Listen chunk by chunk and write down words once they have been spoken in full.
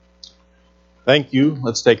Thank you.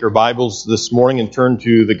 Let's take our Bibles this morning and turn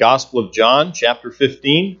to the Gospel of John, chapter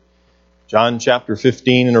 15. John chapter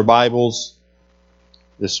 15 in our Bibles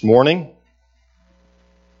this morning.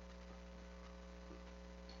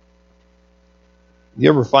 You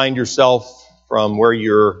ever find yourself from where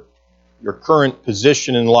your current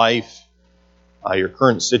position in life, your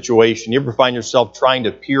current situation, you ever find yourself trying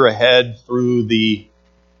to peer ahead through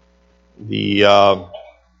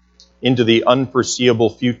into the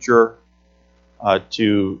unforeseeable future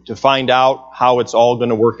to find out how it's all going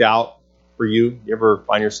to work out for you? You ever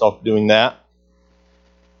find yourself doing that?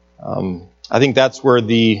 I think that's where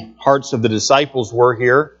the hearts of the disciples were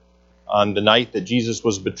here on the night that Jesus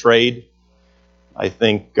was betrayed. I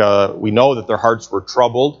think we know that their hearts were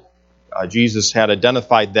troubled. Jesus had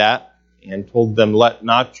identified that and told them, "Let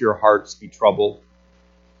not your hearts be troubled."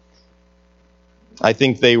 I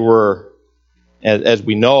think they were, as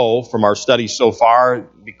we know from our studies so far,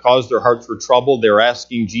 because their hearts were troubled, they were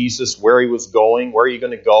asking Jesus where he was going. Where are you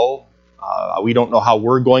going to go? We don't know how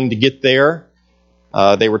we're going to get there.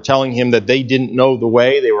 They were telling him that they didn't know the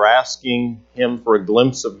way. They were asking him for a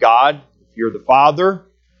glimpse of God. If you're the Father,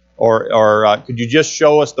 or could you just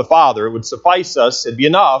show us the Father? It would suffice us. It'd be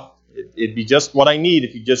enough. It'd be just what I need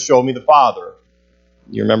if you just show me the Father.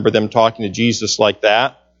 You remember them talking to Jesus like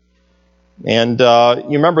that. And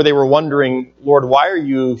you remember they were wondering, "Lord, why are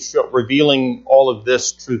you revealing all of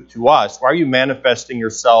this truth to us? Why are you manifesting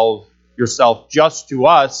yourself just to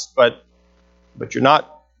us, but you're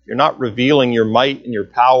not revealing your might and your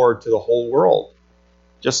power to the whole world?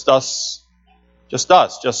 Just us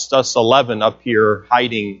 11 up here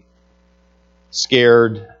hiding,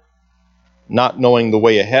 scared, not knowing the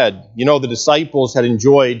way ahead." You know, the disciples had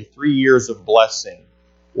enjoyed 3 years of blessing,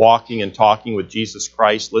 walking and talking with Jesus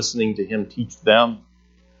Christ, listening to him teach them.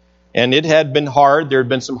 And it had been hard. There had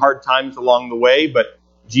been some hard times along the way, but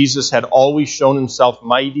Jesus had always shown himself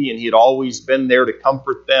mighty, and he had always been there to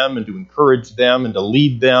comfort them and to encourage them and to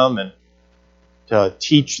lead them and to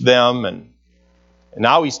teach them. And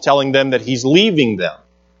now he's telling them that he's leaving them.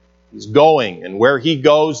 He's going, and where he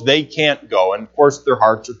goes, they can't go. And of course, their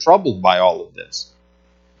hearts are troubled by all of this.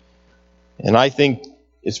 And I think,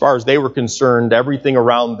 as far as they were concerned, everything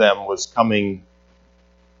around them was coming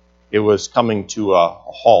to a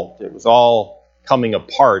halt. It was all coming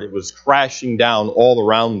apart. It was crashing down all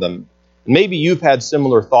around them. And maybe you've had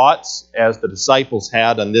similar thoughts as the disciples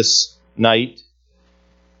had on this night.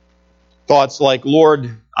 Thoughts like,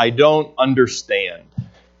 "Lord, I don't understand.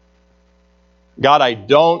 God, I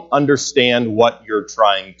don't understand what you're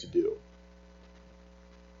trying to do."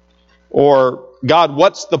 Or, "God,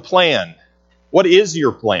 what's the plan? What is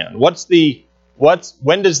your plan?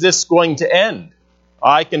 When is this going to end?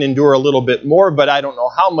 I can endure a little bit more, but I don't know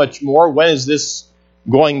how much more. When is this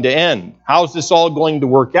going to end? How is this all going to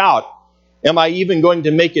work out? Am I even going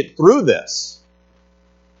to make it through this?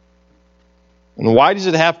 And why does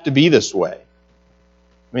it have to be this way?"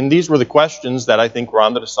 I mean, these were the questions that I think were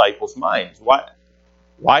on the disciples' minds.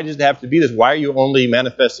 Why does it have to be this? Why are you only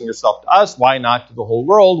manifesting yourself to us? Why not to the whole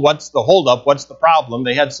world? What's the holdup? What's the problem?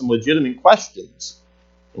 They had some legitimate questions.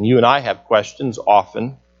 And you and I have questions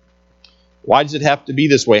often. Why does it have to be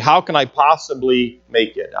this way? How can I possibly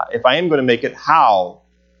make it? If I am going to make it, how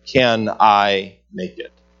can I make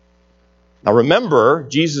it? Now remember,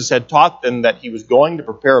 Jesus had taught them that he was going to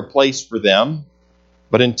prepare a place for them.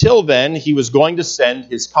 But until then, he was going to send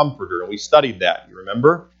his Comforter. And we studied that, you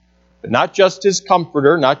remember? But not just his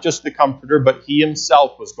Comforter, not just the Comforter, but he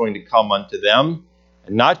himself was going to come unto them.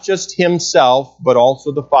 And not just himself, but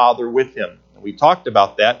also the Father with him. And we talked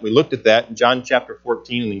about that. We looked at that in John chapter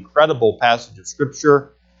 14, an incredible passage of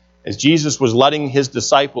Scripture, as Jesus was letting his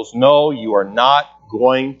disciples know, you are not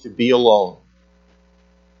going to be alone.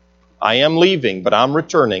 I am leaving, but I'm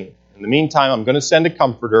returning. In the meantime, I'm going to send a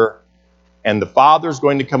Comforter, and the Father's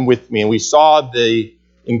going to come with me. And we saw the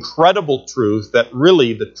incredible truth that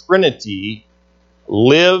really the Trinity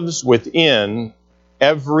lives within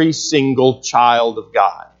every single child of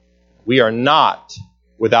God. We are not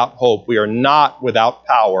without hope. We are not without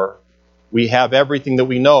power. We have everything that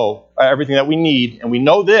we know, everything that we need. And we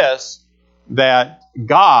know this, that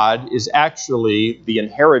God is actually the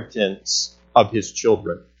inheritance of his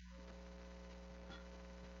children.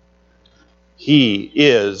 He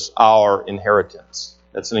is our inheritance.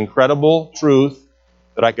 That's an incredible truth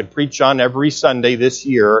that I could preach on every Sunday this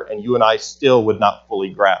year, and you and I still would not fully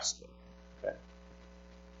grasp it. Okay.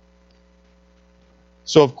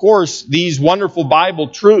 So, of course, these were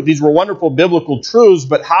wonderful biblical truths,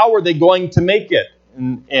 but how are they going to make it?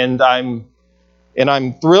 And I'm And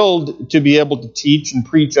I'm thrilled to be able to teach and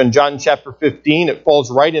preach on John chapter 15. It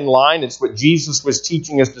falls right in line. It's what Jesus was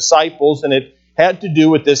teaching his disciples, and it had to do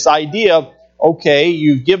with this idea of, okay,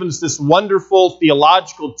 you've given us this wonderful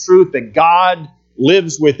theological truth that God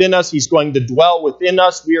lives within us. He's going to dwell within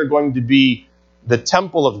us. We are going to be the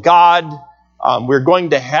temple of God. We're going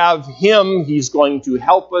to have Him. He's going to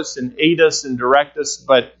help us and aid us and direct us.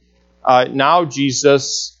 But now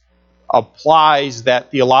Jesus applies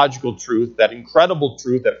that theological truth, that incredible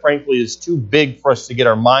truth that frankly is too big for us to get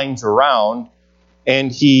our minds around.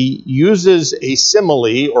 And he uses a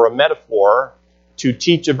simile or a metaphor to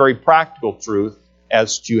teach a very practical truth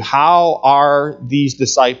as to how are these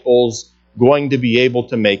disciples going to be able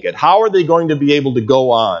to make it? How are they going to be able to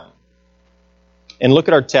go on? And look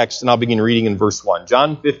at our text, and I'll begin reading in verse 1.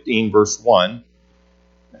 John 15, verse 1.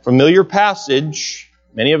 Familiar passage.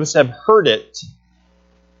 Many of us have heard it.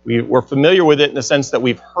 We're familiar with it in the sense that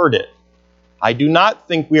we've heard it. I do not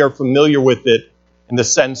think we are familiar with it in the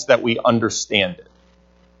sense that we understand it.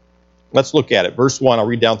 Let's look at it. Verse 1, I'll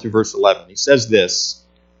read down through verse 11. He says this,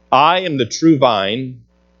 I am the true vine,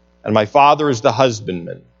 and my Father is the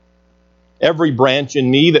husbandman. Every branch in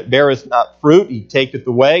me that beareth not fruit, he taketh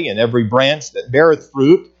away, and every branch that beareth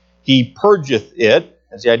fruit, he purgeth it,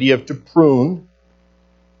 as the idea of to prune,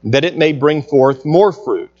 that it may bring forth more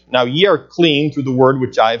fruit. Now ye are clean through the word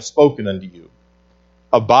which I have spoken unto you.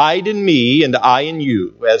 Abide in me, and I in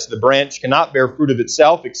you. As the branch cannot bear fruit of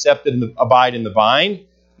itself, except it abide in the vine,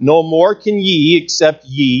 no more can ye, except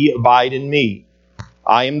ye abide in me.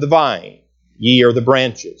 I am the vine, ye are the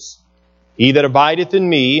branches. He that abideth in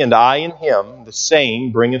me, and I in him, the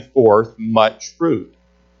same bringeth forth much fruit.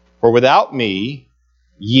 For without me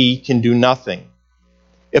ye can do nothing.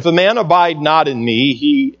 If a man abide not in me,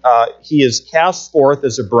 he is cast forth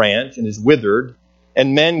as a branch and is withered,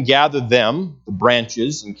 and men gather them, the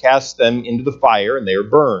branches, and cast them into the fire, and they are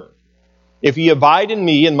burned. If ye abide in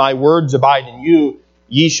me, and my words abide in you,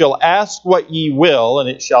 ye shall ask what ye will, and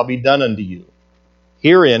it shall be done unto you.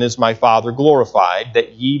 Herein is my Father glorified,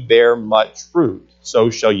 that ye bear much fruit. So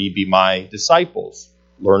shall ye be my disciples,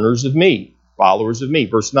 learners of me, followers of me.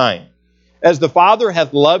 Verse 9. As the Father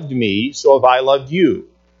hath loved me, so have I loved you.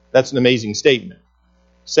 That's an amazing statement.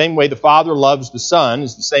 Same way the Father loves the Son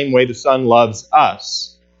is the same way the Son loves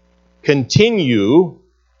us. Continue,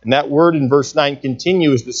 and that word in verse 9,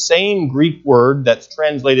 continue, is the same Greek word that's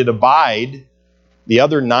translated abide the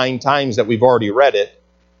other 9 times that we've already read it.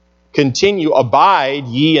 Continue, abide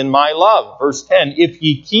ye in my love. Verse 10, if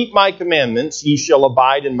ye keep my commandments, ye shall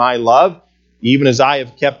abide in my love, even as I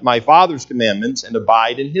have kept my Father's commandments and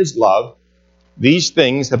abide in his love. These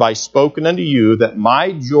things have I spoken unto you, that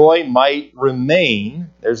my joy might remain.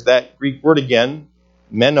 There's that Greek word again,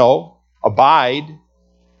 meno, abide.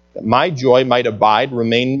 That my joy might abide,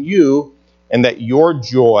 remain in you, and that your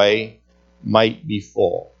joy might be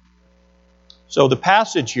full. So the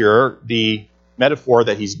passage here, the metaphor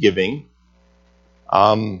that he's giving,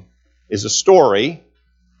 is a story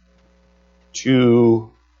to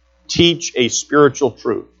teach a spiritual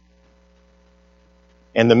truth.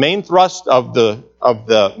 And the main thrust of the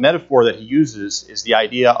metaphor that he uses is the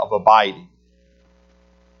idea of abiding.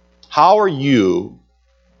 How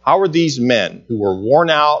are these men who were worn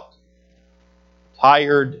out,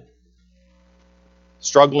 tired,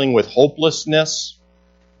 struggling with hopelessness,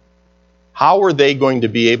 how are they going to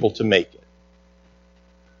be able to make it?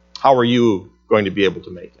 How are you going to be able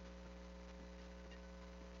to make it?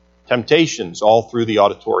 Temptations all through the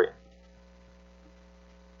auditorium.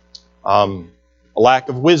 A lack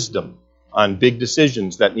of wisdom on big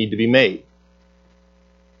decisions that need to be made.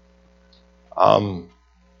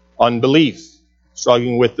 Unbelief,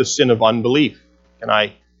 struggling with the sin of unbelief. Can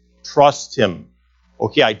I trust him?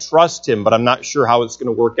 Okay, I trust him, but I'm not sure how it's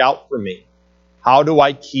going to work out for me. How do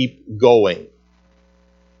I keep going?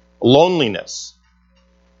 Loneliness.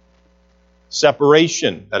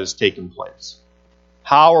 Separation that has taken place.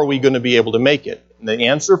 How are we going to be able to make it? And the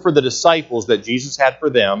answer for the disciples that Jesus had for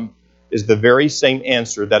them is the very same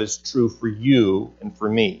answer that is true for you and for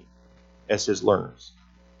me as his learners.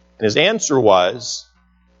 And his answer was,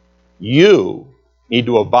 you need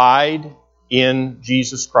to abide in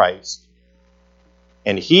Jesus Christ,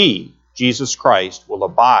 and he, Jesus Christ, will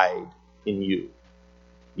abide in you.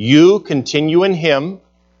 You continue in him,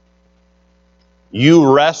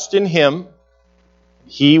 you rest in him,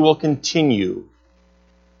 he will continue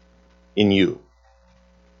in you.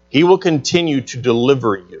 He will continue to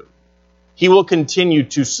deliver you. He will continue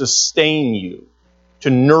to sustain you, to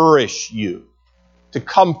nourish you, to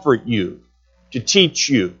comfort you, to teach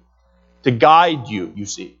you, to guide you, you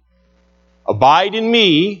see. Abide in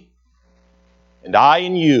me, and I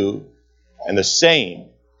in you, And the same,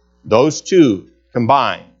 those two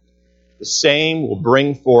combined, the same will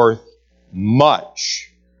bring forth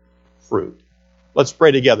much fruit. Let's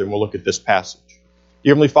pray together and we'll look at this passage.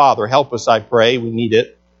 Dear Heavenly Father, help us, I pray. We need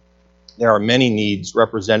it. There are many needs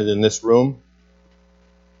represented in this room,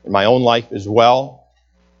 in my own life as well.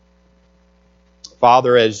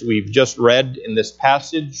 Father, as we've just read in this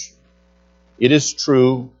passage, it is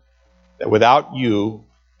true that without you,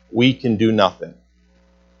 we can do nothing.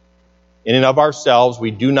 In and of ourselves,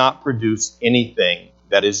 we do not produce anything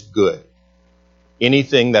that is good,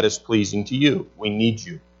 anything that is pleasing to you. We need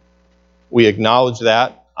you. We acknowledge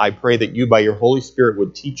that. I pray that you, by your Holy Spirit,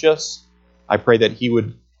 would teach us. I pray that he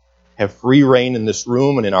would have free reign in this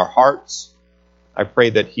room and in our hearts. I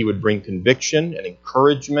pray that he would bring conviction and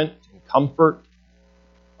encouragement and comfort.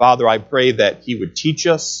 Father, I pray that he would teach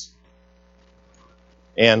us.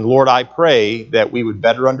 And Lord, I pray that we would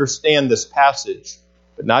better understand this passage,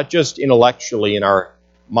 but not just intellectually in our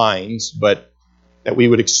minds, but that we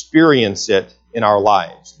would experience it in our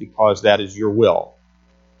lives, because that is your will.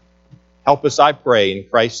 Help us, I pray, in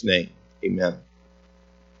Christ's name. Amen.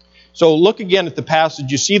 So look again at the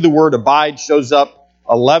passage. You see the word abide shows up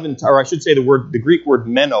 11 times, or I should say the Greek word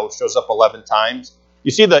meno shows up 11 times.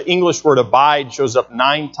 You see the English word abide shows up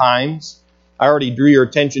 9 times. I already drew your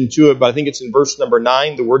attention to it, but I think it's in verse number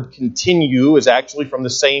 9. The word continue is actually from the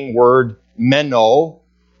same word meno.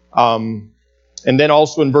 And then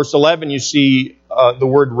also in verse 11, you see the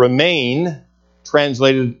word remain,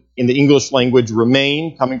 translated in the English language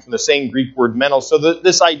remain, coming from the same Greek word meno. So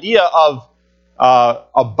this idea of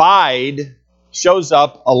abide shows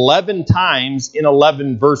up 11 times in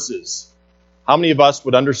 11 verses. How many of us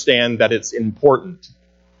would understand that it's important?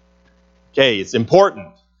 Okay, it's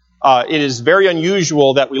important. It is very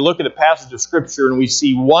unusual that we look at a passage of Scripture and we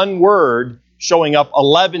see one word showing up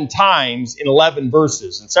 11 times in 11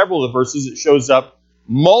 verses. In several of the verses, it shows up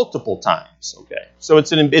multiple times. Okay, so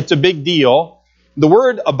it's a big deal. The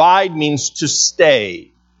word abide means to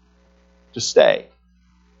stay. To stay.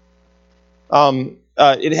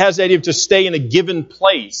 It has the idea of to stay in a given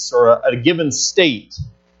place or a given state,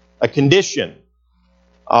 a condition.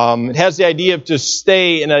 It has the idea of to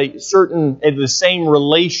stay in the same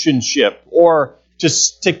relationship, or to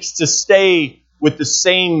stay with the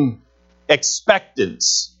same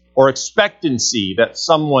expectancy that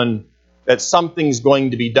something's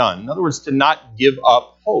going to be done. In other words, to not give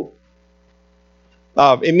up hope.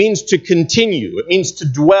 It means to continue. It means to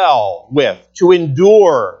dwell with, to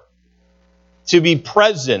endure, to be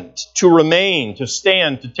present, to remain, to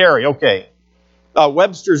stand, to tarry. Okay.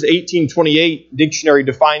 Webster's 1828 dictionary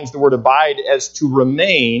defines the word abide as to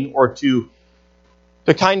remain, or to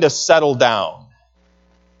kind of settle down.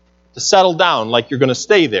 To settle down like you're going to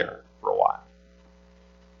stay there for a while.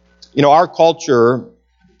 You know, our culture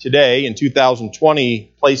today in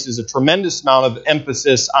 2020 places a tremendous amount of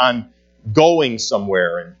emphasis on going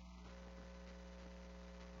somewhere and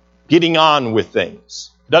getting on with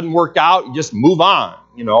things. It doesn't work out, you just move on.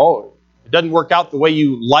 You know, it doesn't work out the way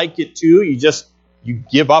you like it to, you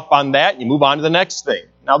give up on that and you move on to the next thing.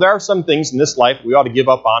 Now, there are some things in this life we ought to give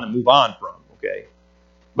up on and move on from, okay?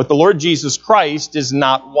 But the Lord Jesus Christ is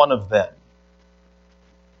not one of them.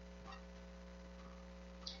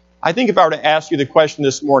 I think if I were to ask you the question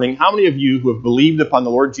this morning, how many of you who have believed upon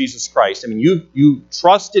the Lord Jesus Christ, I mean, you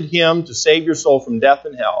trusted Him to save your soul from death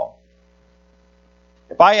and hell.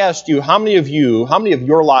 If I asked you, how many of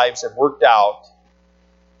your lives have worked out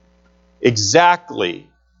exactly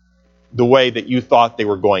the way that you thought they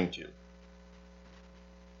were going to?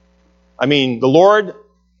 I mean, the Lord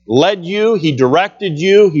led you, He directed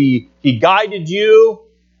you, He guided you.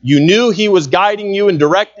 You knew He was guiding you and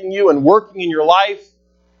directing you and working in your life.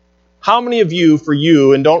 How many of you, for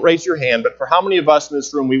you, and don't raise your hand, but for how many of us in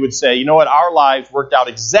this room, we would say, you know what, our lives worked out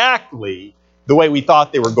exactly the way we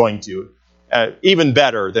thought they were going to, even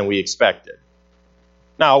better than we expected.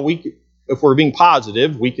 Now, if we're being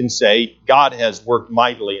positive, we can say God has worked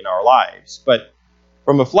mightily in our lives. But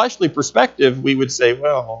from a fleshly perspective, we would say,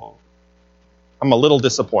 well, I'm a little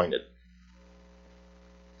disappointed.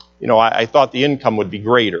 You know, I thought the income would be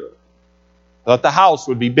greater. I thought the house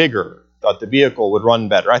would be bigger. I thought the vehicle would run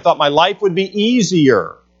better. I thought my life would be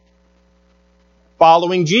easier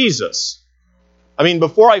following Jesus. I mean,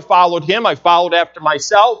 before I followed Him, I followed after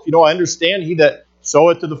myself. You know, I understand He that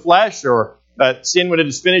soweth to the flesh, or that sin when it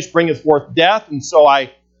is finished bringeth forth death. And so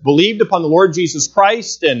I believed upon the Lord Jesus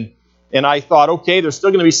Christ, and I thought, okay, there's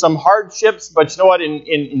still going to be some hardships, but you know what?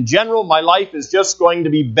 In general, my life is just going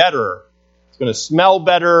to be better. It's going to smell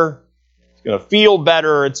better. It's going to feel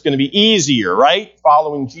better. It's going to be easier, right?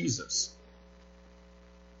 Following Jesus.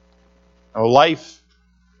 Now, life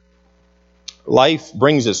Life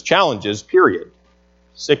brings us challenges, period.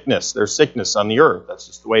 Sickness, there's sickness on the earth. That's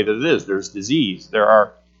just the way that it is. There's disease. There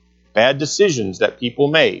are bad decisions that people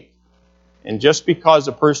make. And just because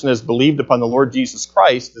a person has believed upon the Lord Jesus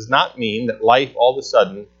Christ does not mean that life all of a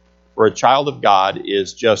sudden for a child of God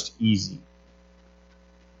is just easy.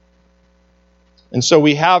 And so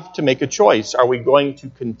we have to make a choice. Are we going to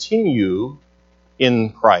continue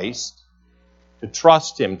in Christ, to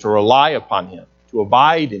trust Him, to rely upon Him, to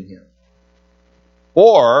abide in Him?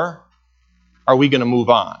 Or are we going to move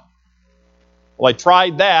on? Well, I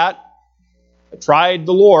tried that. I tried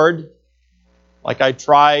the Lord. Like I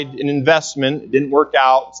tried an investment. It didn't work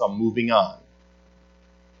out, so I'm moving on.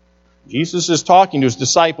 Jesus is talking to His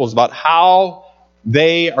disciples about how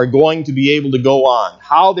they are going to be able to go on,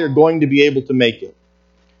 how they're going to be able to make it.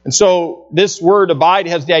 And so this word abide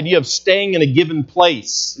has the idea of staying in a given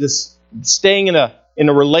place, this staying in a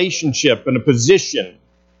relationship, in a position.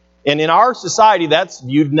 And in our society, that's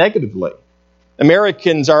viewed negatively.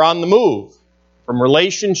 Americans are on the move from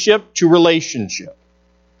relationship to relationship,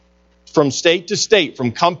 from state to state,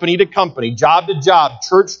 from company to company, job to job,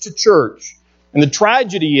 church to church. And the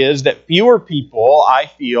tragedy is that fewer people, I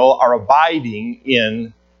feel, are abiding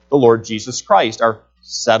in the Lord Jesus Christ, are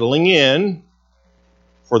settling in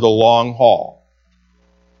for the long haul.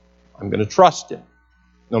 I'm going to trust Him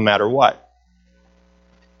no matter what.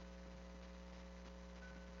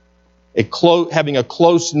 Having a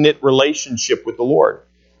close-knit relationship with the Lord.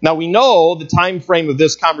 Now we know the time frame of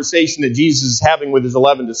this conversation that Jesus is having with His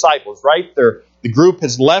 11 disciples, right? The group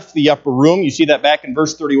has left the upper room. You see that back in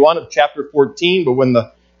verse 31 of chapter 14. But when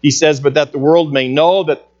He says, "But that the world may know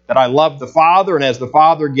that I love the Father, and as the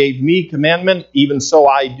Father gave me commandment, even so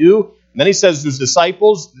I do." And then He says to His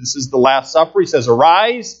disciples, this is the Last Supper, He says,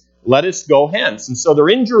 "Arise, let us go hence." And so they're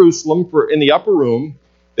in Jerusalem in the upper room.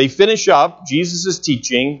 They finish up Jesus'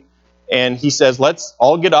 teaching. And He says, "Let's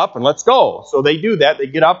all get up and let's go." So they do that. They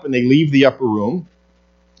get up and they leave the upper room.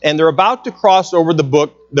 And they're about to cross over the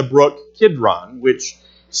brook Kidron, which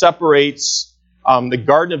separates the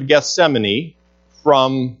Garden of Gethsemane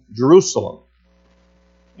from Jerusalem.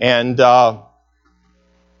 And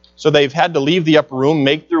so they've had to leave the upper room,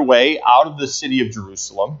 make their way out of the city of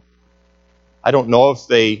Jerusalem. I don't know if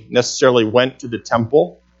they necessarily went to the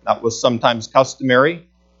temple. That was sometimes customary.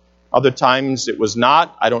 Other times it was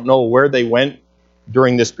not. I don't know where they went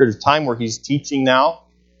during this period of time where He's teaching now.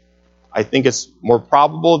 I think it's more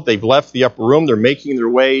probable that they've left the upper room. They're making their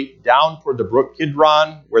way down toward the brook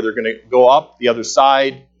Kidron, where they're going to go up the other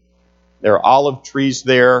side. There are olive trees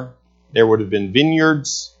there. There would have been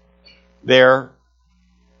vineyards there.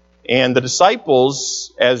 And the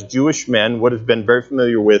disciples, as Jewish men, would have been very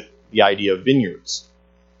familiar with the idea of vineyards.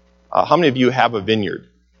 How many of you have a vineyard?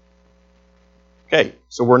 Okay,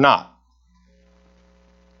 so we're not.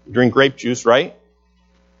 You drink grape juice, right?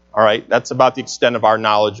 All right, that's about the extent of our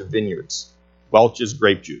knowledge of vineyards. Welch's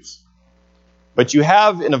grape juice. But you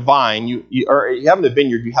have in a vine, you have in a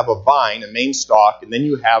vineyard, you have a vine, a main stalk, and then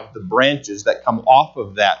you have the branches that come off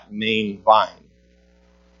of that main vine.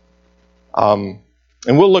 And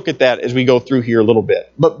we'll look at that as we go through here a little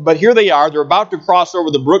bit. But here they are. They're about to cross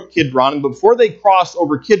over the brook Kidron. And before they cross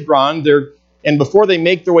over Kidron, and before they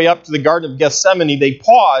make their way up to the Garden of Gethsemane, they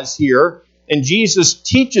pause here, and Jesus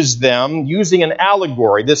teaches them using an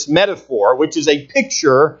allegory, this metaphor, which is a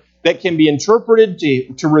picture that can be interpreted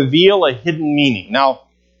to reveal a hidden meaning. Now,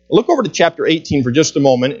 look over to chapter 18 for just a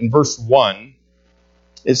moment in verse 1.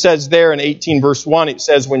 It says there in 18 verse 1, it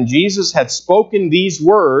says, "When Jesus had spoken these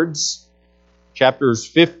words," chapters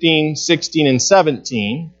 15, 16, and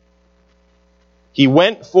 17, "He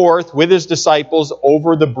went forth with His disciples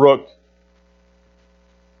over the brook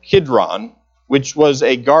Kidron, which was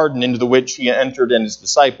a garden into which He entered and His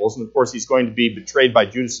disciples." And of course, He's going to be betrayed by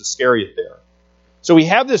Judas Iscariot there. So we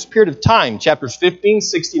have this period of time, chapters 15,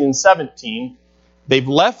 16, and 17. They've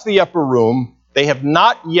left the upper room. They have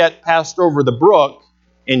not yet passed over the brook.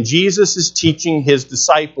 And Jesus is teaching His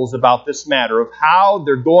disciples about this matter of how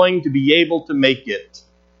they're going to be able to make it,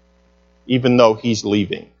 even though He's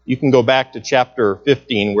leaving. You can go back to chapter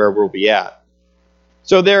 15 where we'll be at.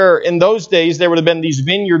 So in those days, there would have been these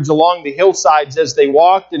vineyards along the hillsides as they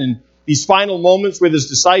walked. And in these final moments with His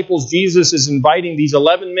disciples, Jesus is inviting these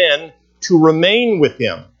 11 men to remain with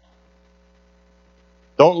Him.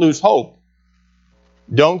 Don't lose hope.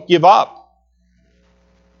 Don't give up.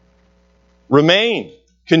 Remain.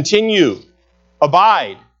 Continue.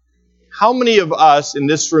 Abide. How many of us in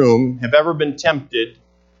this room have ever been tempted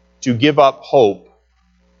to give up hope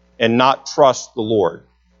and not trust the Lord?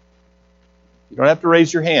 You don't have to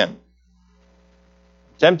raise your hand.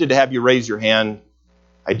 I'm tempted to have you raise your hand.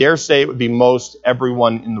 I dare say it would be most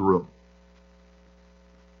everyone in the room.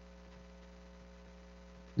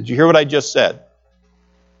 Did you hear what I just said?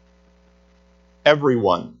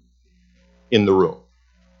 Everyone in the room.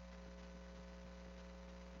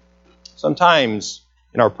 Sometimes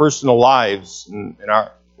in our personal lives, in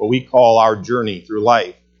our what we call our journey through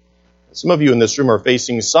life, some of you in this room are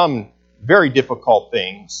facing some very difficult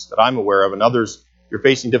things that I'm aware of, and others, you're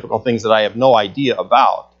facing difficult things that I have no idea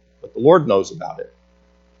about, but the Lord knows about it.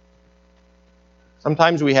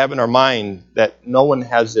 Sometimes we have in our mind that no one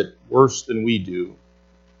has it worse than we do,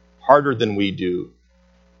 harder than we do.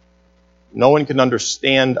 No one can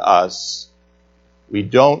understand us. We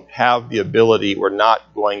don't have the ability. We're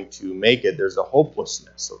not going to make it. There's a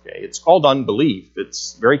hopelessness, okay? It's called unbelief.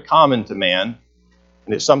 It's very common to man,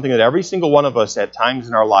 and it's something that every single one of us at times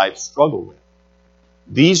in our lives struggle with.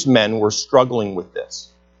 These men were struggling with this.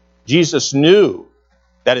 Jesus knew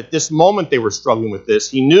that at this moment they were struggling with this.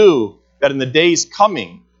 He knew that in the days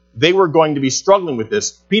coming, they were going to be struggling with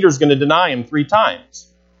this. Peter's going to deny him 3 times.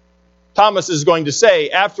 Thomas is going to say,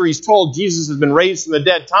 after he's told Jesus has been raised from the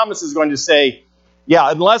dead, Thomas is going to say,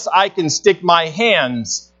 yeah, unless I can stick my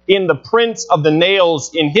hands in the prints of the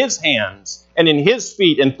nails in his hands and in his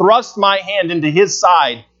feet and thrust my hand into his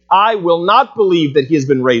side, I will not believe that he has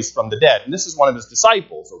been raised from the dead. And this is one of his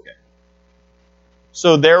disciples, okay?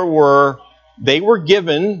 So they were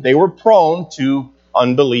prone to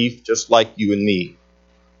unbelief just like you and me.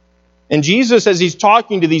 And Jesus, as he's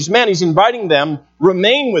talking to these men, he's inviting them,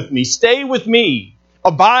 remain with me, stay with me,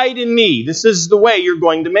 abide in me. This is the way you're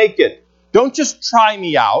going to make it. Don't just try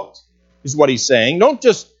me out, is what he's saying. Don't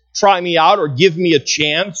just try me out or give me a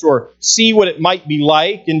chance or see what it might be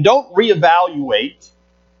like, and don't reevaluate.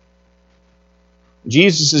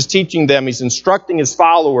 Jesus is teaching them, he's instructing his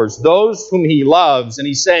followers, those whom he loves, and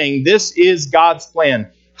he's saying, this is God's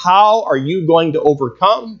plan. How are you going to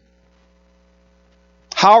overcome?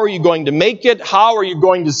 How are you going to make it? How are you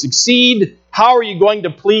going to succeed? How are you going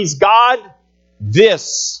to please God?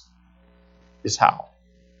 This is how.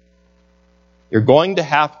 You're going to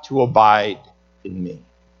have to abide in me.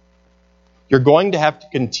 You're going to have to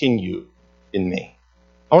continue in me.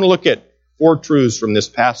 I want to look at 4 truths from this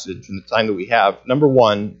passage in the time that we have. Number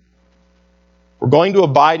 1, we're going to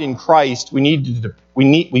abide in Christ. We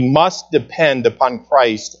must depend upon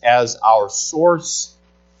Christ as our source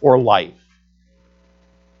for life.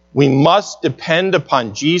 We must depend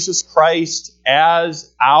upon Jesus Christ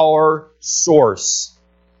as our source.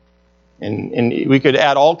 And we could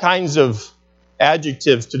add all kinds of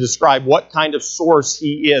adjectives to describe what kind of source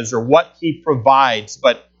he is or what he provides.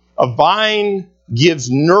 But a vine gives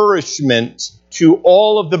nourishment to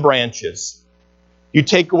all of the branches. You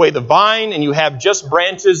take away the vine and you have just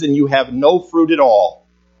branches and you have no fruit at all.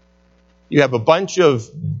 You have a bunch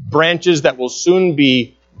of branches that will soon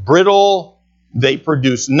be brittle. They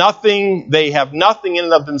produce nothing. They have nothing in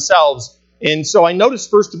and of themselves. And so I noticed,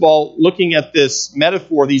 first of all, looking at this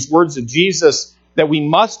metaphor, these words of Jesus, that we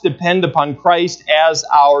must depend upon Christ as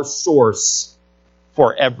our source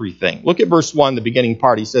for everything. Look at verse 1, the beginning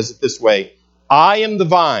part. He says it this way, I am the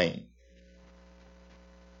vine.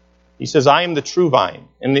 He says, I am the true vine.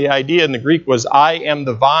 And the idea in the Greek was, I am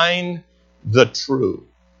the vine, the true.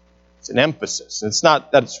 It's an emphasis. It's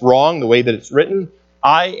not that it's wrong the way that it's written.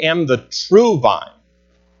 I am the true vine.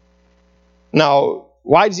 Now,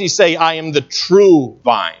 why does he say, I am the true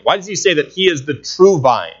vine? Why does he say that he is the true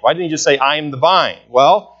vine? Why didn't he just say, I am the vine?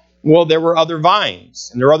 Well, there were other vines,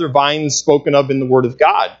 and there are other vines spoken of in the Word of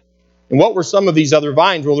God. And what were some of these other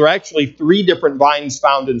vines? Well, there are actually 3 different vines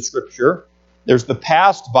found in Scripture. There's the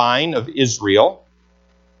past vine of Israel.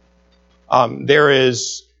 There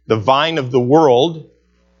is the vine of the world,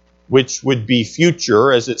 which would be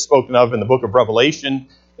future, as it's spoken of in the book of Revelation.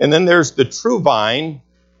 And then there's the true vine,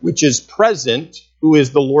 which is present, who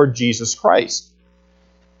is the Lord Jesus Christ.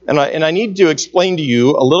 And I need to explain to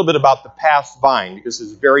you a little bit about the past vine, because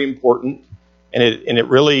it's very important, and it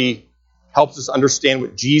really helps us understand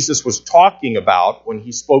what Jesus was talking about when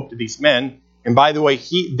he spoke to these men. And by the way,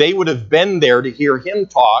 they would have been there to hear him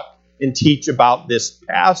talk and teach about this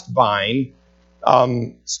past vine,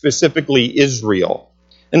 specifically Israel.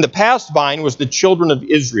 And the past vine was the children of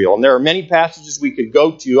Israel. And there are many passages we could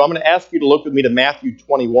go to. I'm going to ask you to look with me to Matthew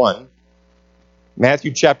 21.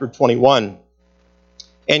 Matthew chapter 21.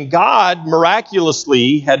 And God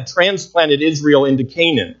miraculously had transplanted Israel into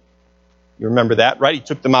Canaan. You remember that, right? He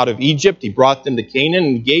took them out of Egypt. He brought them to Canaan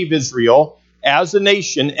and gave Israel, as a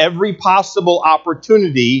nation, every possible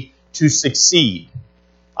opportunity to succeed.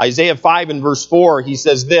 Isaiah 5 and verse 4, he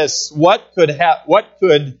says this, What could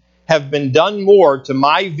have been done more to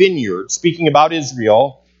my vineyard, speaking about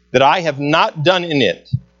Israel, that I have not done in it?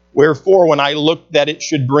 Wherefore, when I looked that it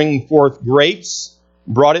should bring forth grapes,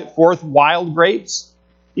 brought it forth wild grapes?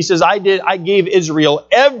 He says, I gave Israel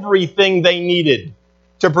everything they needed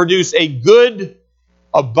to produce a good,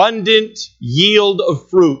 abundant yield of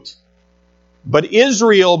fruit. But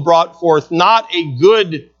Israel brought forth not a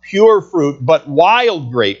good, pure fruit, but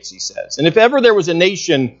wild grapes, he says. And if ever there was a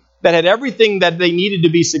nation that had everything that they needed to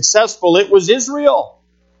be successful, it was Israel.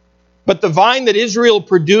 But the vine that Israel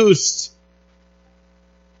produced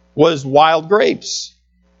was wild grapes.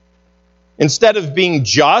 Instead of being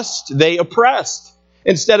just, they oppressed.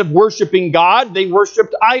 Instead of worshiping God, they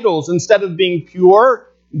worshiped idols. Instead of being pure,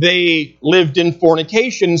 they lived in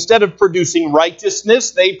fornication. Instead of producing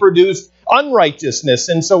righteousness, they produced unrighteousness.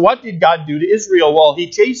 And so what did God do to Israel? Well, he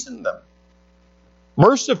chastened them.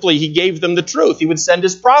 Mercifully, he gave them the truth. He would send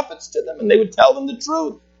his prophets to them, and they would tell them the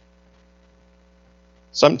truth.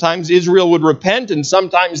 Sometimes Israel would repent, and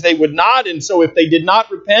sometimes they would not. And so if they did not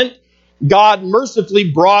repent, God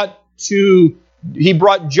mercifully brought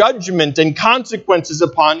judgment and consequences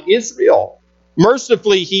upon Israel.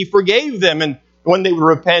 Mercifully, he forgave them, and when they would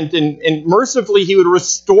repent, and mercifully, he would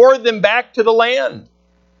restore them back to the land.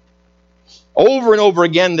 Over and over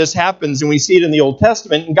again, this happens, and we see it in the Old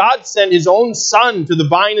Testament. And God sent his own son to the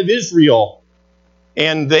vine of Israel,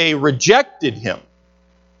 and they rejected him.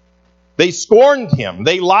 They scorned him.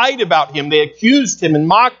 They lied about him. They accused him and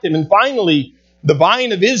mocked him. And finally, the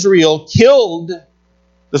vine of Israel killed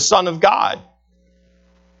the Son of God.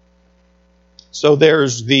 So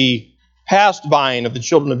there's the past vine of the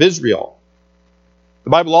children of Israel. The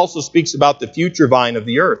Bible also speaks about the future vine of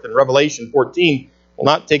the earth. In Revelation 14, we'll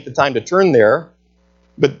not take the time to turn there,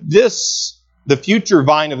 but the future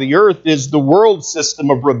vine of the earth, is the world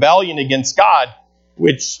system of rebellion against God,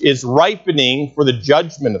 which is ripening for the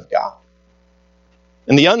judgment of God.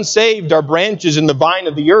 And the unsaved are branches in the vine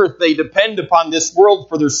of the earth. They depend upon this world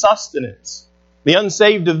for their sustenance. The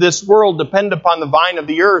unsaved of this world depend upon the vine of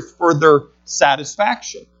the earth for their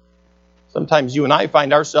satisfaction. Sometimes you and I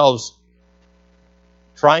find ourselves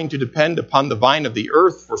trying to depend upon the vine of the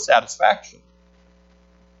earth for satisfaction.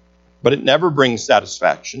 But it never brings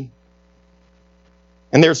satisfaction.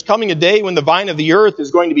 And there's coming a day when the vine of the earth is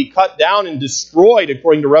going to be cut down and destroyed,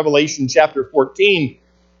 according to Revelation chapter 14.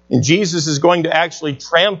 And Jesus is going to actually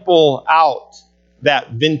trample out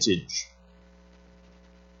that vintage.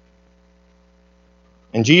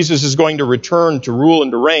 And Jesus is going to return to rule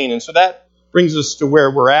and to reign. And so that brings us to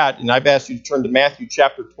where we're at. And I've asked you to turn to Matthew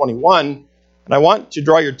chapter 21. And I want to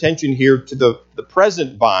draw your attention here to the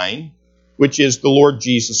present vine, which is the Lord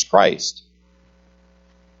Jesus Christ.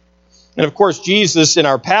 And of course, Jesus, in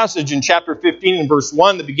our passage in chapter 15 and verse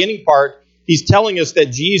 1, the beginning part, he's telling us that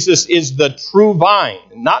Jesus is the true vine.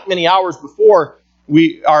 And not many hours before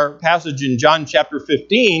our passage in John chapter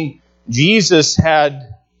 15, Jesus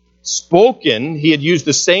had spoken. He had used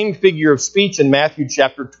the same figure of speech in Matthew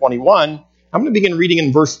chapter 21. I'm going to begin reading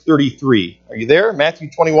in verse 33. Are you there?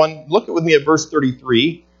 Matthew 21. Look with me at verse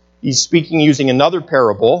 33. He's speaking using another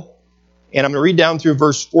parable. And I'm going to read down through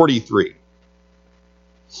verse 43.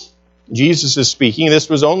 Jesus is speaking. This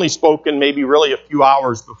was only spoken maybe really a few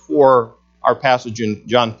hours before our passage in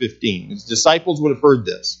John 15. His disciples would have heard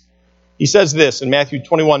this. He says this in Matthew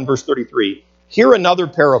 21, verse 33. Hear another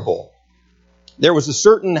parable. There was a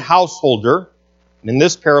certain householder, and in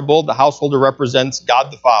this parable, the householder represents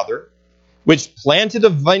God the Father, which planted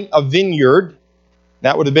a vineyard,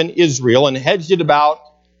 that would have been Israel, and hedged it about,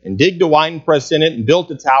 and digged a winepress in it, and built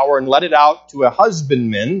a tower, and let it out to a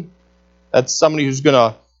husbandman. That's somebody who's going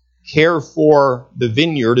to care for the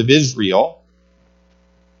vineyard of Israel.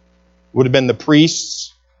 Would have been the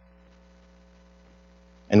priests.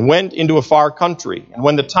 And went into a far country. And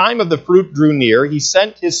when the time of the fruit drew near, he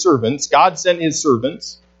sent his servants, God sent his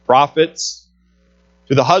servants, prophets,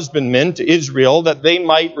 to the husbandmen, to Israel, that they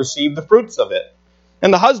might receive the fruits of it.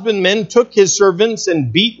 And the husbandmen took his servants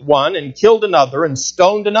and beat one and killed another and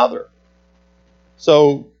stoned another.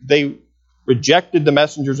 So they rejected the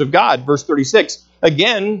messengers of God. Verse 36,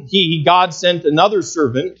 again, God sent other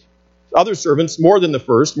servants more than the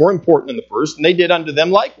first, more important than the first, and they did unto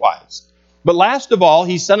them likewise. But last of all,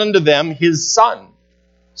 he sent unto them his son,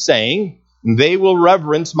 saying, they will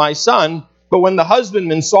reverence my son. But when the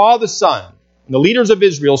husbandmen saw the son, and the leaders of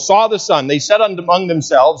Israel saw the son, they said among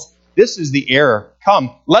themselves, this is the heir.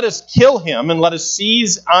 Come, let us kill him, and let us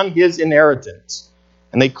seize on his inheritance.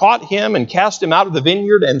 And they caught him and cast him out of the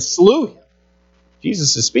vineyard and slew him.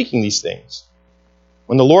 Jesus is speaking these things.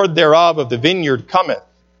 When the Lord thereof of the vineyard cometh,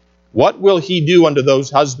 what will he do unto those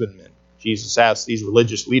husbandmen? Jesus asked these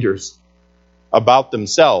religious leaders about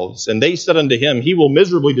themselves. And they said unto him, he will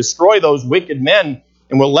miserably destroy those wicked men,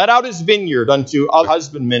 and will let out his vineyard unto other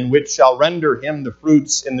husbandmen, which shall render him the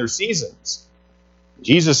fruits in their seasons.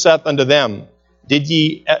 Jesus saith unto them, Did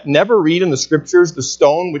ye never read in the Scriptures, the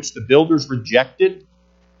stone which the builders rejected,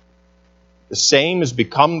 the same has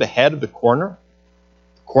become the head of the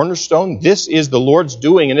cornerstone? This is the Lord's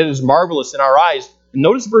doing, and it is marvelous in our eyes. And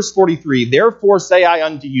notice verse 43, therefore say I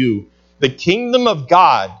unto you, the kingdom of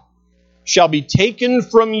God shall be taken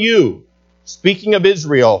from you, speaking of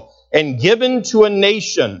Israel, and given to a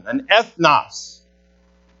nation, an ethnos,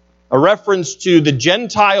 a reference to the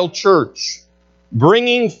Gentile church,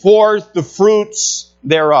 bringing forth the fruits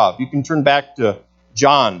thereof. You can turn back to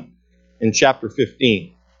John in chapter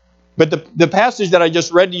 15. But the passage that I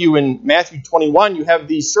just read to you in Matthew 21, you have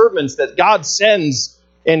these servants that God sends,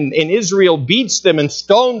 and Israel beats them and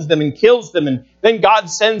stones them and kills them, and then God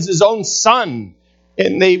sends His own Son.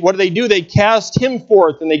 And what do? They cast Him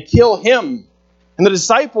forth and they kill Him. And the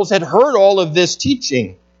disciples had heard all of this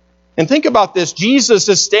teaching. And think about this. Jesus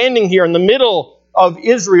is standing here in the middle of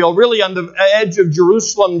Israel, really on the edge of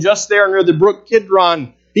Jerusalem, just there near the brook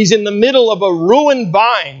Kidron. He's in the middle of a ruined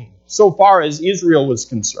vine, so far as Israel was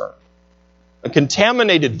concerned. A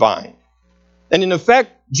contaminated vine. And in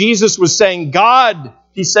effect, Jesus was saying,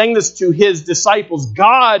 He's saying this to His disciples,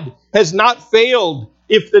 God has not failed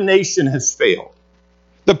if the nation has failed.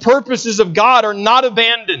 The purposes of God are not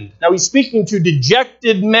abandoned. Now He's speaking to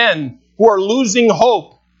dejected men who are losing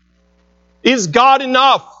hope. Is God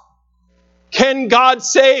enough? Can God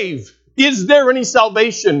save? Is there any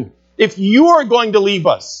salvation? If you are going to leave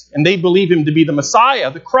us, and they believe Him to be the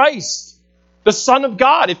Messiah, the Christ, the Son of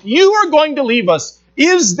God, if you are going to leave us,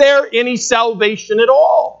 is there any salvation at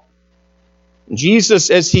all? Jesus,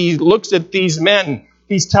 as He looks at these men,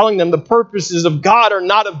 He's telling them the purposes of God are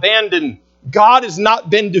not abandoned. God has not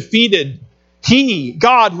been defeated. He,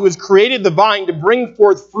 God, who has created the vine to bring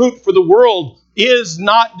forth fruit for the world, is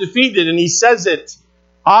not defeated. And He says it,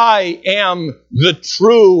 I am the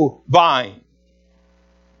true vine.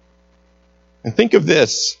 And think of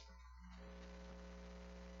this.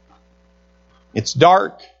 It's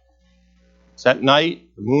dark. It's at night.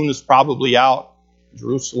 The moon is probably out in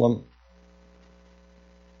Jerusalem.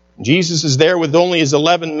 Jesus is there with only His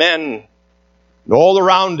 11 men. And all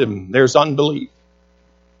around Him, there's unbelief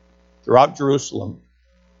throughout Jerusalem.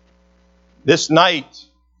 This night,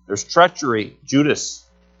 there's treachery. Judas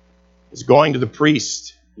is going to the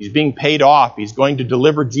priest. He's being paid off. He's going to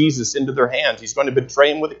deliver Jesus into their hands. He's going to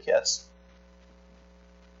betray Him with a kiss.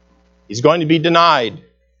 He's going to be denied.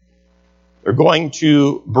 They're going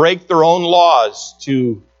to break their own laws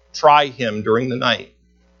to try Him during the night.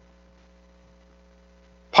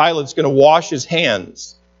 Pilate's going to wash his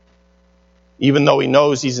hands, even though he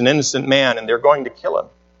knows he's an innocent man, and they're going to kill Him.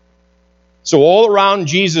 So all around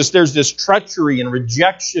Jesus, there's this treachery and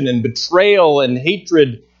rejection and betrayal and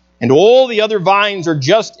hatred, and all the other vines are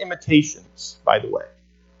just imitations, by the way.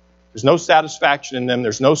 There's no satisfaction in them.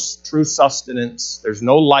 There's no true sustenance. There's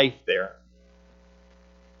no life there.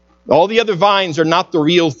 All the other vines are not the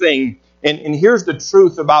real thing. And here's the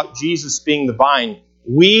truth about Jesus being the vine.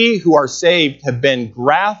 We who are saved have been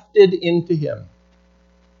grafted into Him.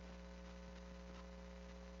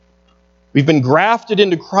 We've been grafted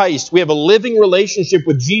into Christ. We have a living relationship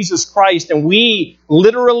with Jesus Christ, and we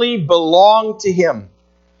literally belong to Him.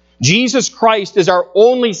 Jesus Christ is our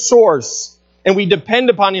only source, and we depend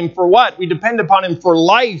upon Him for what? We depend upon Him for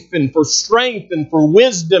life and for strength and for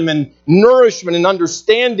wisdom and nourishment and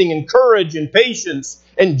understanding and courage and patience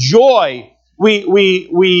and joy.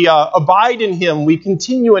 We abide in Him. We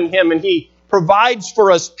continue in Him, and He provides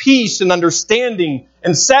for us peace and understanding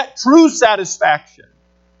and true satisfaction.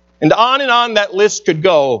 And on that list could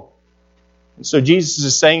go. And so Jesus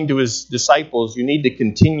is saying to His disciples, you need to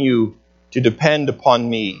continue to depend upon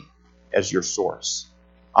me as your source.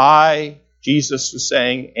 I, Jesus was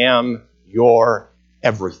saying, am your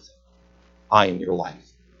everything. I am your life.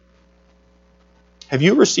 Have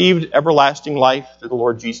you received everlasting life through the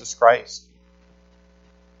Lord Jesus Christ?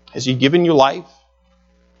 Has He given you life?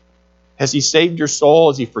 Has He saved your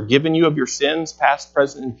soul? Has He forgiven you of your sins, past,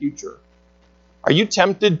 present, and future? Are you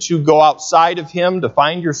tempted to go outside of Him to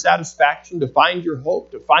find your satisfaction, to find your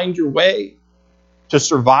hope, to find your way, to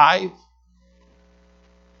survive?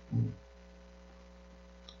 I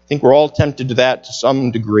think we're all tempted to that to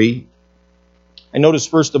some degree. I notice,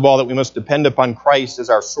 first of all, that we must depend upon Christ as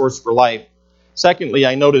our source for life. Secondly,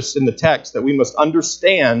 I notice in the text that we must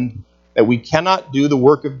understand that we cannot do the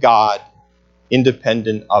work of God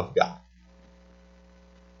independent of God.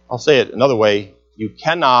 I'll say it another way. You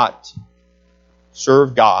cannot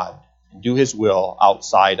serve God and do His will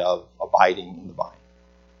outside of abiding in the vine.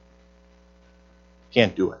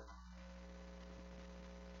 Can't do it.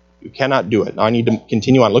 You cannot do it. Now I need to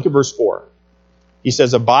continue on. Look at verse 4. He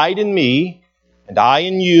says, abide in me, and I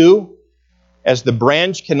in you. As the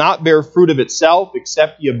branch cannot bear fruit of itself,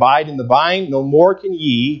 except ye abide in the vine, no more can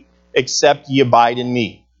ye, except ye abide in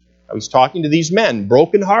me. Now he's talking to these men,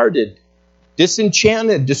 brokenhearted,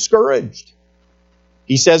 disenchanted, discouraged.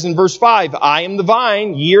 He says in verse 5, I am the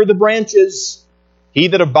vine, ye are the branches. He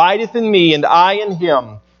that abideth in me, and I in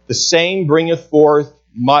him, the same bringeth forth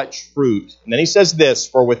much fruit. And then he says this,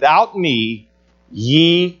 for without me,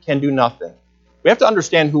 ye can do nothing. We have to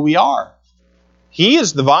understand who we are. He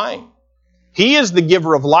is the vine. He is the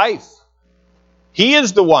giver of life. He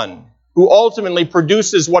is the one who ultimately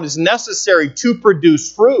produces what is necessary to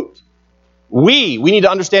produce fruit. We need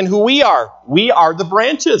to understand who we are. We are the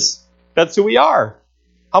branches. That's who we are.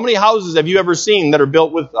 How many houses have you ever seen that are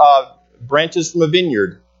built with branches from a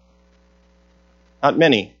vineyard? Not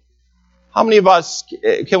many. How many of us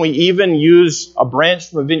can we even use a branch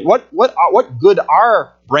from a vineyard? What good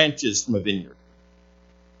are branches from a vineyard?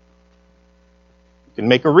 You can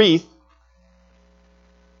make a wreath.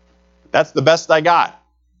 That's the best I got.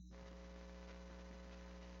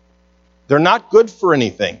 They're not good for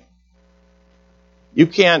anything. You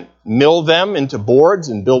can't mill them into boards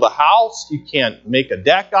and build a house. You can't make a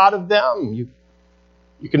deck out of them.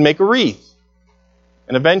 You can make a wreath.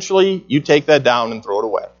 And eventually you take that down and throw it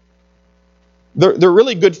away. They're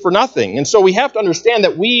really good for nothing. And so we have to understand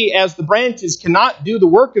that we as the branches cannot do the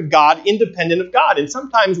work of God independent of God. And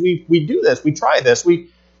sometimes we do this. We try this.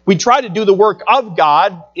 We try to do the work of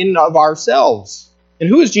God in and of ourselves. And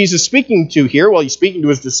who is Jesus speaking to here? Well, he's speaking to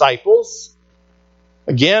his disciples.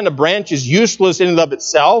 Again, a branch is useless in and of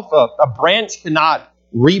itself. A branch cannot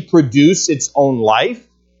reproduce its own life.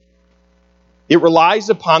 It relies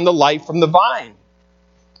upon the life from the vine.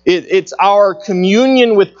 It's our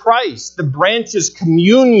communion with Christ, the branch's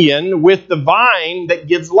communion with the vine that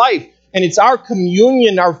gives life. And it's our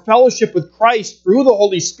communion, our fellowship with Christ through the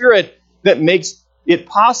Holy Spirit that makes it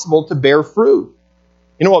possible to bear fruit.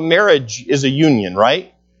 You know what? Marriage is a union,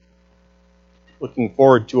 right? Looking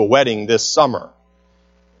forward to a wedding this summer.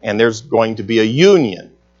 And there's going to be a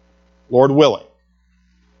union, Lord willing.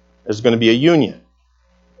 There's going to be a union.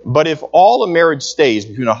 But if all a marriage stays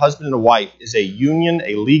between a husband and a wife is a union,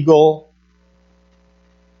 a legal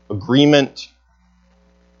agreement,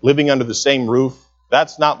 living under the same roof,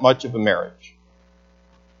 that's not much of a marriage.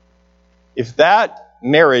 If that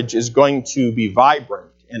marriage is going to be vibrant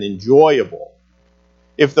and enjoyable,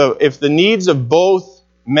 if the needs of both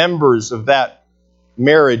members of that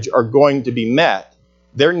marriage are going to be met,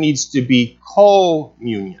 there needs to be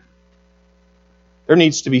communion. There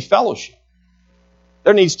needs to be fellowship.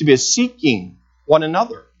 There needs to be a seeking one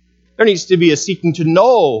another. There needs to be a seeking to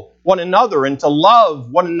know one another and to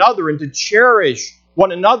love one another and to cherish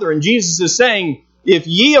one another. And Jesus is saying, if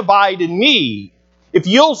ye abide in me, if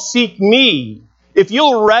you'll seek me, if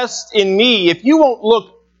you'll rest in me, if you won't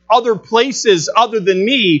look other places other than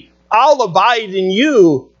me, I'll abide in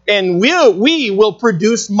you. And we will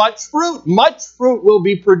produce much fruit. Much fruit will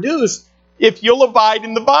be produced if you'll abide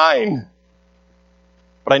in the vine.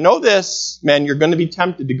 But I know this, man, you're going to be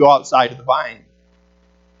tempted to go outside of the vine.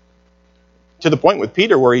 To the point with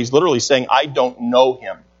Peter where he's literally saying, I don't know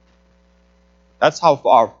him. That's how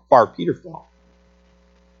far Peter fell.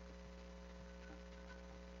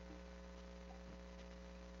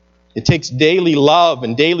 It takes daily love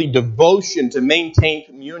and daily devotion to maintain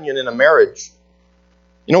communion in a marriage.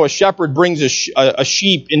 You know, a shepherd brings a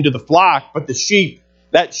sheep into the flock, but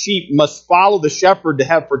that sheep must follow the shepherd to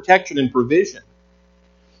have protection and provision.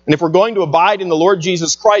 And if we're going to abide in the Lord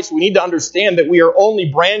Jesus Christ, we need to understand that we are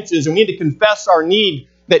only branches, and we need to confess our need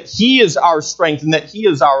that He is our strength and that He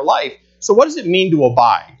is our life. So what does it mean to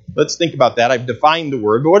abide? Let's think about that. I've defined the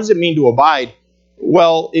word, but what does it mean to abide?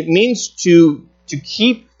 Well, it means to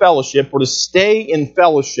keep fellowship or to stay in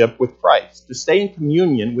fellowship with Christ, to stay in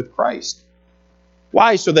communion with Christ.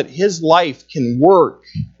 Why? So that His life can work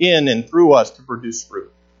in and through us to produce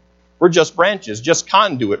fruit. We're just branches, just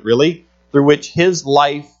conduit, really, through which His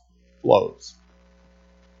life flows.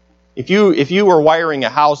 If you were wiring a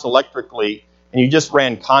house electrically and you just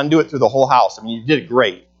ran conduit through the whole house, I mean, you did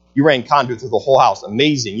great. You ran conduit through the whole house.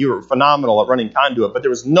 Amazing. You were phenomenal at running conduit. But there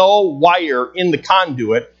was no wire in the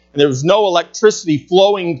conduit, and there was no electricity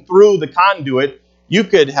flowing through the conduit. You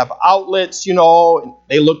could have outlets, and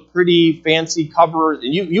they look pretty, fancy covers,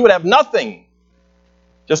 and you would have nothing.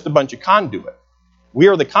 Just a bunch of conduit. We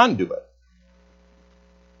are the conduit.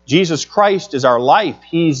 Jesus Christ is our life.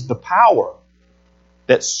 He's the power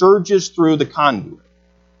that surges through the conduit.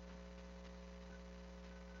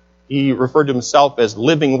 He referred to Himself as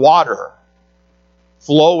living water,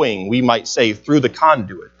 flowing, we might say, through the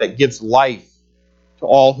conduit that gives life to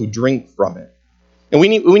all who drink from it. And we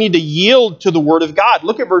need to yield to the Word of God.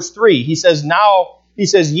 Look at verse 3. He says,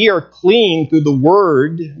 ye are clean through the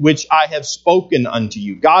word which I have spoken unto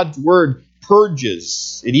you. God's Word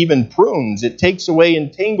purges. It even prunes. It takes away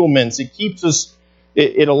entanglements. It keeps us,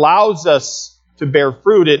 it allows us to bear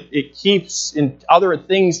fruit. It keeps in other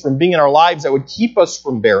things from being in our lives that would keep us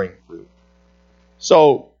from bearing fruit.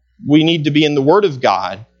 So we need to be in the Word of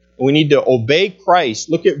God. We need to obey Christ.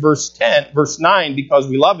 Look at verse 9, because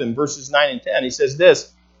we love Him. Verses 9 and 10, he says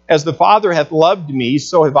this, as the Father hath loved me,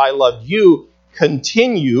 so have I loved you.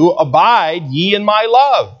 Continue, abide ye in my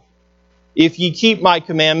love. If ye keep my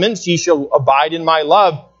commandments, ye shall abide in my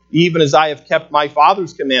love, even as I have kept my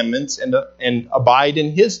Father's commandments and abide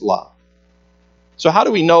in His love. So how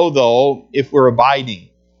do we know, though, if we're abiding?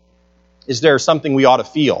 Is there something we ought to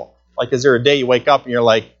feel? Like, is there a day you wake up and you're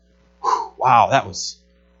like, wow,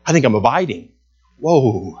 I think I'm abiding.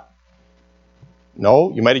 Whoa.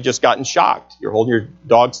 No, you might have just gotten shocked. You're holding your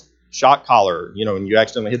dog's shock collar, and you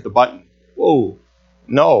accidentally hit the button. Whoa.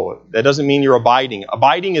 No, that doesn't mean you're abiding.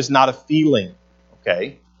 Abiding is not a feeling,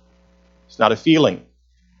 okay? It's not a feeling.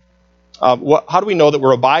 How do we know that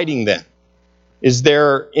we're abiding then? Is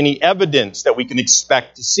there any evidence that we can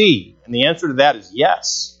expect to see? And the answer to that is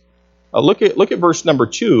yes. Look at verse number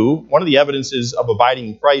 2. One of the evidences of abiding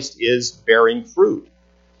in Christ is bearing fruit.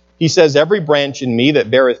 He says, every branch in me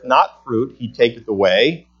that beareth not fruit, He taketh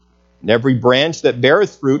away. And every branch that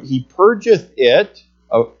beareth fruit, He purgeth it.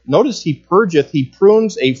 Notice He purgeth, He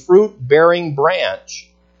prunes a fruit-bearing branch.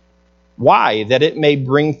 Why? That it may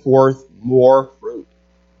bring forth more fruit.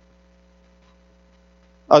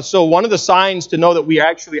 So one of the signs to know that we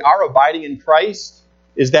actually are abiding in Christ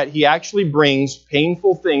is that He actually brings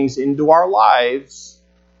painful things into our lives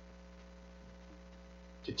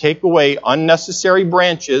to take away unnecessary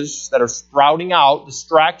branches that are sprouting out,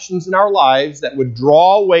 distractions in our lives that would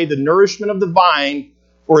draw away the nourishment of the vine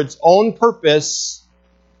for its own purpose.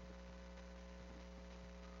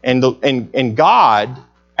 And God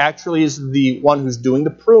actually is the one who's doing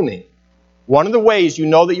the pruning. One of the ways you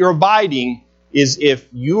know that you're abiding is if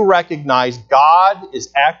you recognize God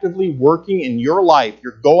is actively working in your life.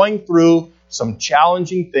 You're going through some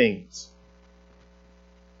challenging things.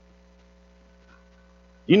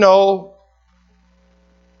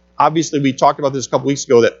 Obviously we talked about this a couple weeks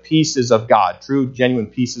ago, that peace is of God, true, genuine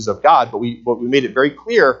peace is of God, but we made it very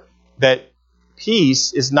clear that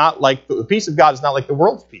peace is not like, the peace of God is not like the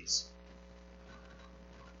world's peace.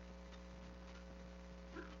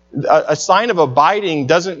 A sign of abiding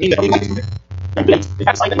doesn't mean that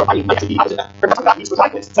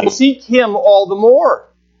seek Him all the more.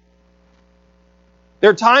 There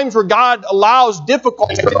are times where God allows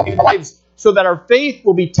difficulties in our lives so that our faith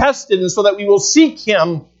will be tested and so that we will seek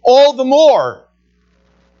Him all the more.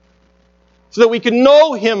 So that we can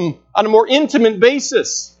know Him on a more intimate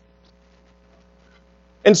basis.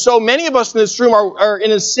 And so many of us in this room are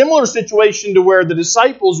in a similar situation to where the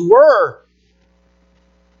disciples were.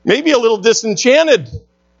 Maybe a little disenchanted.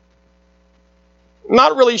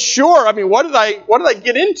 Not really sure. What did I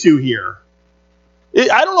get into here?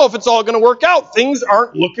 I don't know if it's all going to work out. Things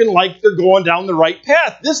aren't looking like they're going down the right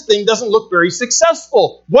path. This thing doesn't look very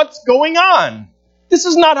successful. What's going on? This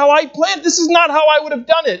is not how I planned. This is not how I would have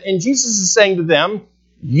done it. And Jesus is saying to them,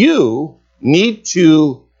 you need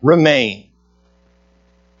to remain.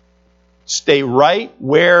 Stay right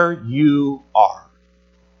where you are.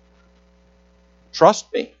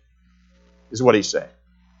 Trust me, is what He's saying.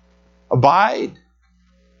 Abide.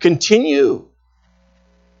 Continue. You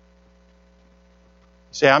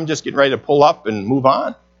say, I'm just getting ready to pull up and move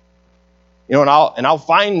on. And I'll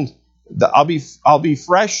find I'll be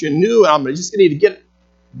fresh and new, and I'm just going to get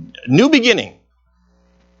a new beginning.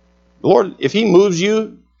 The Lord, if He moves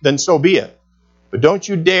you, then so be it. But don't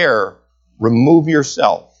you dare remove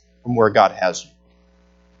yourself from where God has you.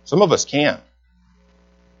 Some of us can't.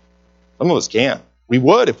 Some of us can't. We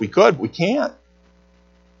would if we could, but we can't.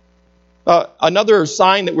 Another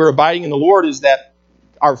sign that we're abiding in the Lord is that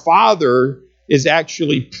our Father is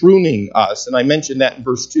actually pruning us. And I mentioned that in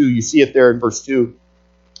verse 2. You see it there in verse 2.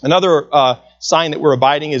 Another sign that we're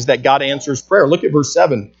abiding is that God answers prayer. Look at verse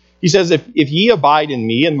 7. He says, if ye abide in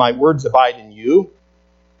me and my words abide in you,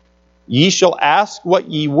 ye shall ask what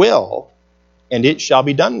ye will, and it shall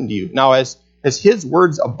be done unto you. Now, as His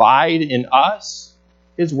words abide in us,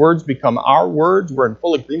 His words become our words. We're in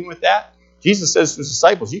full agreement with that. Jesus says to His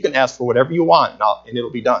disciples, you can ask for whatever you want, and it'll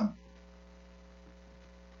be done.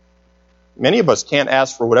 Many of us can't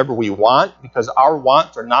ask for whatever we want because our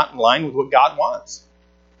wants are not in line with what God wants.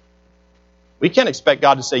 We can't expect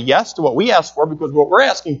God to say yes to what we ask for because what we're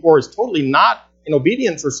asking for is totally not in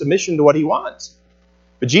obedience or submission to what He wants.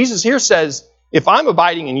 But Jesus here says, If I'm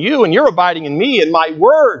abiding in you and you're abiding in me and my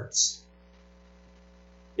words,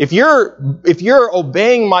 if you're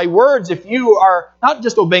obeying my words, if you are not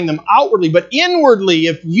just obeying them outwardly, but inwardly,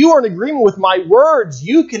 if you are in agreement with my words,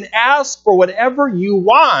 you can ask for whatever you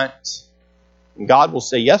want, and God will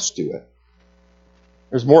say yes to it.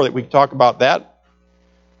 There's more that we can talk about that.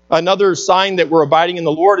 Another sign that we're abiding in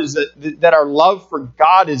the Lord is that our love for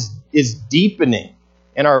God is deepening,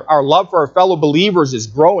 and our love for our fellow believers is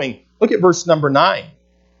growing. Look at verse number 9.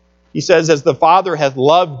 He says, as the Father hath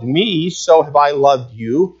loved me, so have I loved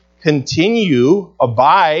you. Continue,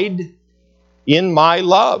 abide in my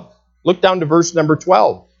love. Look down to verse number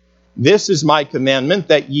 12. This is my commandment,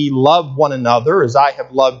 that ye love one another as I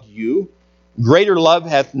have loved you. Greater love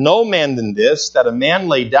hath no man than this, that a man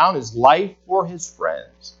lay down his life for his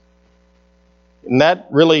friends. And that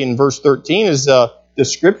really, in verse 13, is a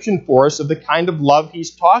description for us of the kind of love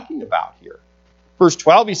he's talking about here. Verse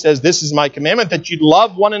 12, he says, this is my commandment, that you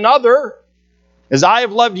love one another as I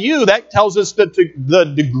have loved you. That tells us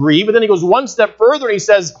the degree. But then he goes one step further and he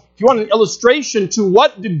says, if you want an illustration to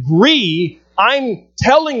what degree I'm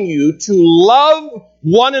telling you to love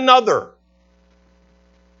one another.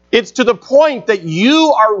 It's to the point that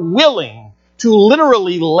you are willing to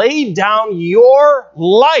literally lay down your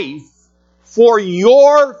life for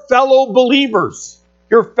your fellow believers,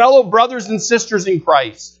 your fellow brothers and sisters in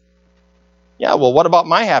Christ. Yeah, well, what about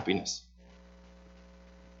my happiness?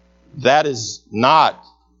 That is not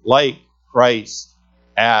like Christ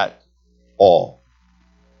at all.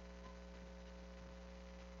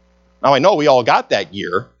 Now, I know we all got that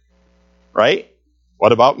gear, right?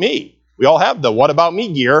 What about me? We all have the what about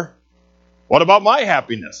me gear. What about my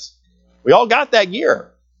happiness? We all got that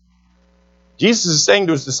gear. Jesus is saying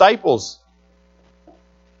to his disciples,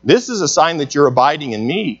 this is a sign that you're abiding in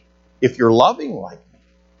me if you're loving like me.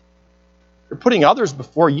 You're putting others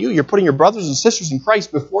before you. You're putting your brothers and sisters in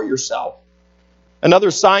Christ before yourself.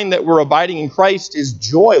 Another sign that we're abiding in Christ is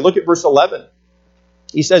joy. Look at verse 11.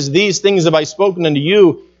 He says, these things have I spoken unto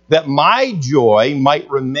you, that my joy might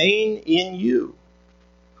remain in you,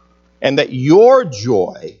 and that your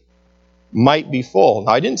joy might be full.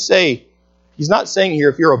 Now, I didn't say, he's not saying here,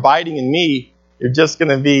 if you're abiding in me, you're just going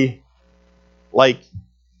to be like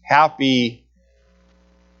happy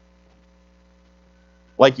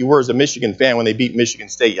like you were as a Michigan fan when they beat Michigan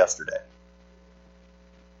State yesterday.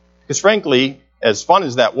 Because frankly, as fun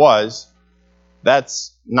as that was,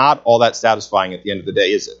 that's not all that satisfying at the end of the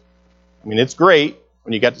day, is it? I mean, it's great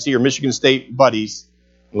when you got to see your Michigan State buddies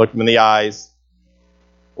and look them in the eyes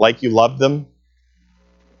like you loved them,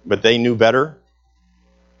 but they knew better.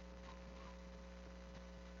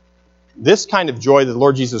 This kind of joy that the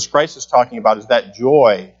Lord Jesus Christ is talking about is that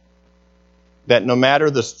joy that no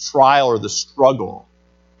matter the trial or the struggle,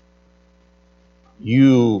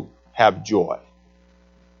 you have joy.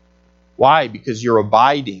 Why? Because you're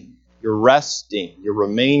abiding, you're resting, you're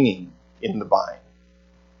remaining in the vine.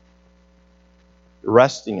 You're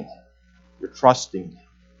resting in Him. You're trusting Him.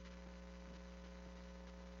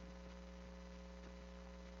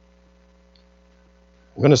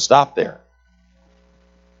 I'm going to stop there.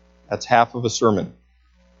 That's half of a sermon.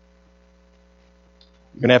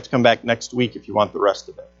 You're going to have to come back next week if you want the rest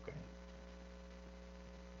of it. Okay?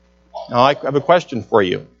 Now, I have a question for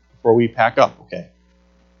you before we pack up, okay?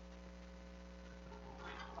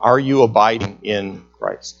 Are you abiding in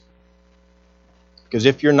Christ? Because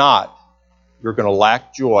if you're not, you're going to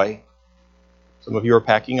lack joy. Some of you are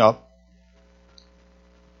packing up.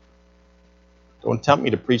 Don't tempt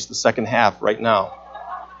me to preach the second half right now.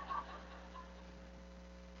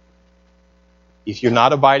 If you're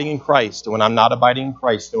not abiding in Christ, and when I'm not abiding in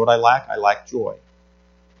Christ, you know what I lack? I lack joy.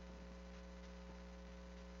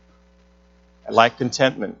 I lack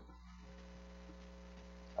contentment.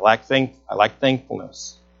 I lack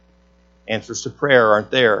thankfulness. Answers to prayer aren't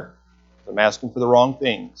there. I'm asking for the wrong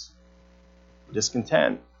things. I'm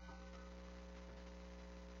discontent.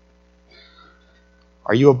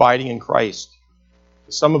 Are you abiding in Christ?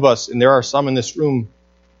 Some of us, and there are some in this room,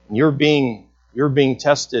 and you're being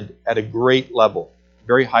tested at a great level,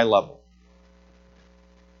 very high level,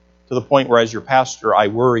 to the point where as your pastor, I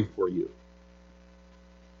worry for you.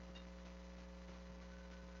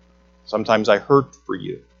 Sometimes I hurt for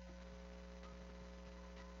you.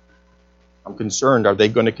 I'm concerned, are they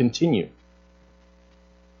going to continue?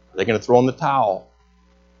 Are they going to throw in the towel?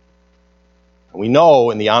 And we know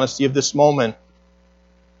in the honesty of this moment,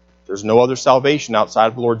 there's no other salvation outside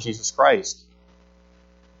of the Lord Jesus Christ.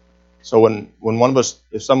 So when one of us,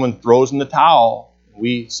 if someone throws in the towel,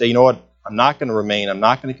 we say, you know what, I'm not going to remain, I'm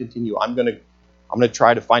not going to continue, I'm going to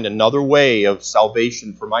try to find another way of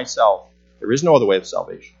salvation for myself. There is no other way of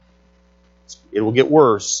salvation. It will get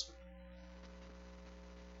worse.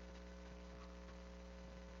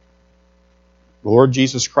 The Lord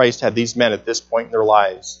Jesus Christ had these men at this point in their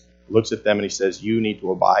lives. He looks at them and he says, you need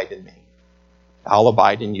to abide in me. I'll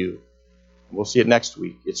abide in you. We'll see it next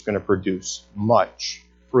week. It's going to produce much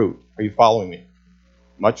fruit. Are you following me?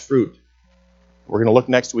 Much fruit. We're going to look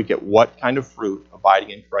next week at what kind of fruit abiding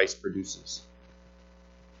in Christ produces.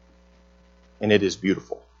 And it is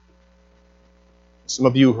beautiful. Some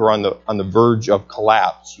of you who are on the verge of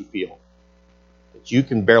collapse, you feel that you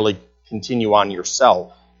can barely continue on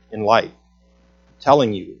yourself in life. I'm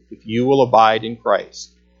telling you, if you will abide in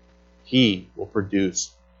Christ, He will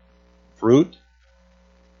produce fruit,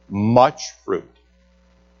 much fruit,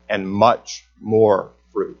 and much more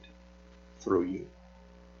fruit through you.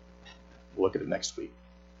 We'll look at it next week.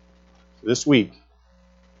 So this week,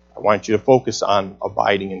 I want you to focus on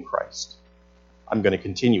abiding in Christ. I'm going to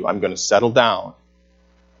continue. I'm going to settle down.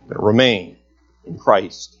 I'm going to remain in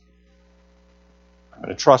Christ. I'm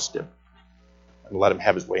going to trust Him and let Him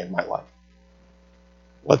have His way in my life.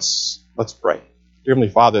 Let's pray. Dear Heavenly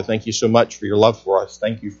Father, thank you so much for your love for us.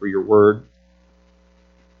 Thank you for your word.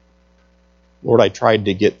 Lord, I tried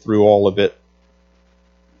to get through all of it.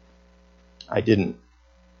 I didn't.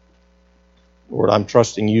 Lord, I'm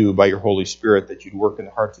trusting you by your Holy Spirit that you'd work in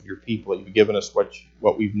the hearts of your people, that you've given us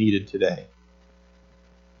what we've needed today.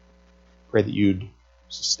 Pray that you'd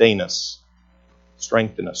sustain us,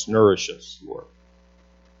 strengthen us, nourish us, Lord.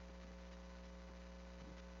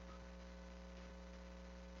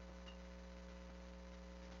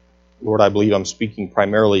 Lord, I believe I'm speaking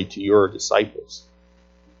primarily to your disciples.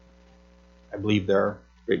 I believe a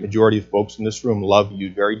great majority of folks in this room love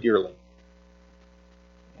you very dearly.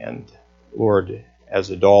 And Lord, as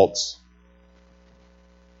adults,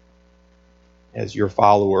 as your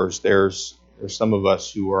followers, there's some of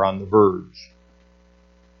us who are on the verge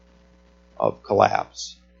of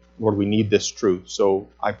collapse. Lord, we need this truth. So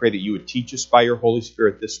I pray that you would teach us by your Holy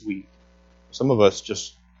Spirit this week. Some of us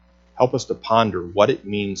just help us to ponder what it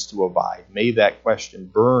means to abide. May that question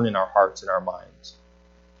burn in our hearts and our minds.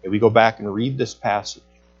 May we go back and read this passage.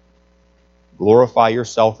 Glorify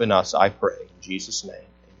yourself in us, I pray. In Jesus' name,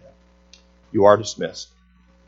 amen. You are dismissed.